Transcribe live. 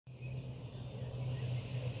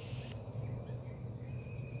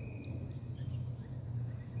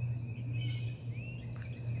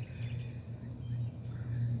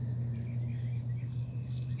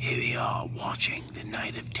Here we are watching the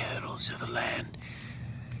native turtles of the land.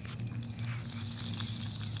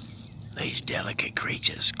 These delicate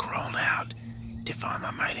creatures crawled out to find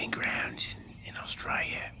their mating grounds in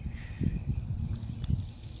Australia.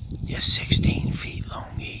 They're 16 feet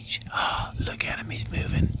long each. Ah, look at him, he's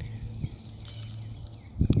moving.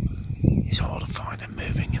 It's hard to find him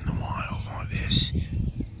moving in the wild like this.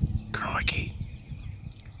 Crikey.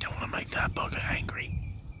 Don't want to make that bugger angry.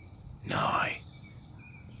 No.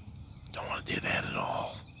 Don't want to do that at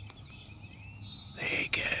all. There he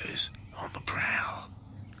goes, on the prowl.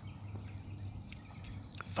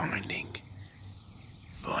 Finding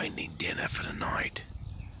dinner for the night.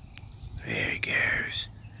 There he goes.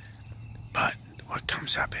 But what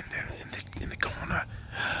comes up in the corner?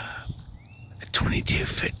 A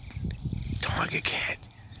 22-foot Tigercat.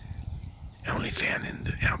 Only found in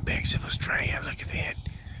the outbacks of Australia. Look at that.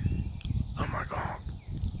 Oh my God.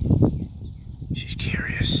 She's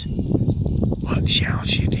curious. What shall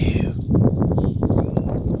she do?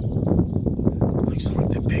 Looks like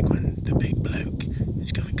the big one, the big bloke,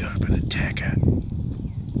 is gonna go up and attack her.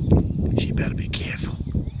 She better be careful.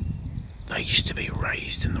 They used to be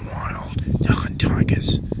raised in the wild to hunt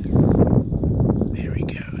tigers. There he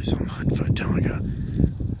goes, on the hunt for a tiger.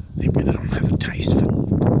 They really don't have a taste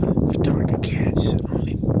for tiger cats,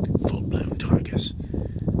 only full-blown tigers.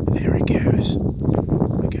 There he goes.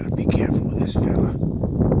 We gotta be careful with this fella.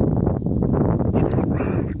 He might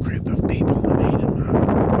run on a group of people and eat him up.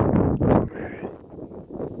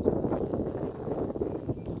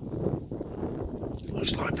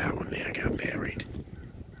 Looks like that one there got buried.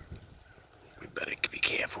 We better be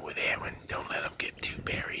careful with that one. Don't let him get too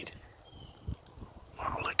buried.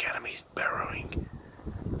 Oh, look at him, he's burrowing.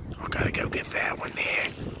 I gotta go get that one there.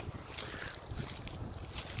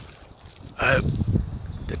 Oh,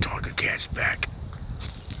 the Tigercat's back.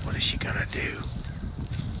 What is she gonna do?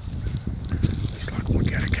 Looks like we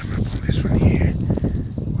gotta come up on this one here.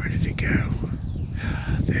 Where did he go?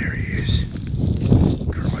 There he is.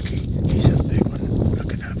 Crikey, he's a big one.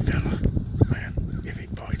 Look at that fella. Man, if he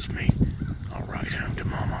bites me, I'll ride home to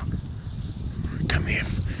Mama. Come here.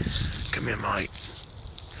 Come here, mate.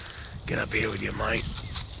 Get up here with you, mate.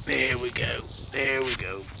 There we go. There we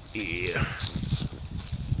go. Yeah.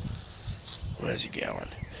 Where's he going?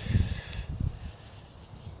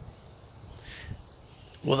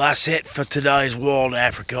 Well, that's it for today's Wild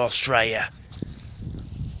Africa Australia.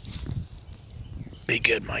 Be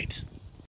good, mates.